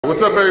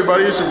What's up,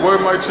 everybody? It's your boy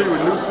Mike Tree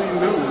with New C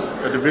News,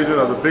 a division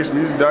of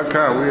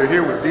thefixedmusic.com. We are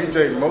here with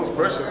DJ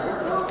Mosprecious.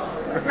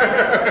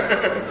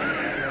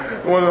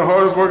 One of the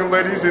hardest working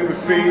ladies in the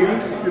scene. You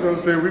know what I'm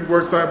saying? We've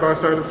worked side by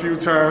side a few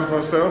times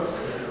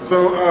myself.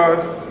 So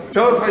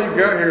tell us how you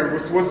got here.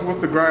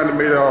 What's the grind that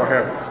made it all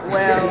happen?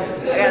 Well,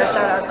 I got to shout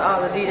out to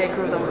all the DJ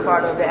crews I'm a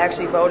part of that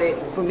actually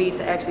voted for me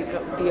to actually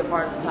be a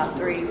part of the top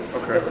three.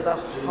 Okay. It was a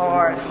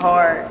hard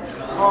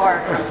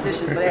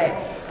competition for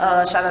that.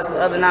 Shout out to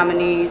the other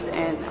nominees,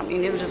 and I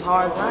mean, it was just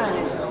hard grind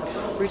and just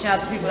reaching out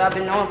to people that I've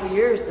been knowing for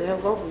years to help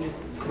vote for me.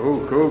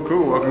 Cool.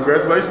 Well,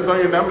 congratulations on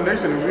your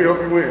nomination, and we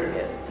hope you win.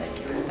 Yes,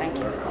 thank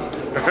you.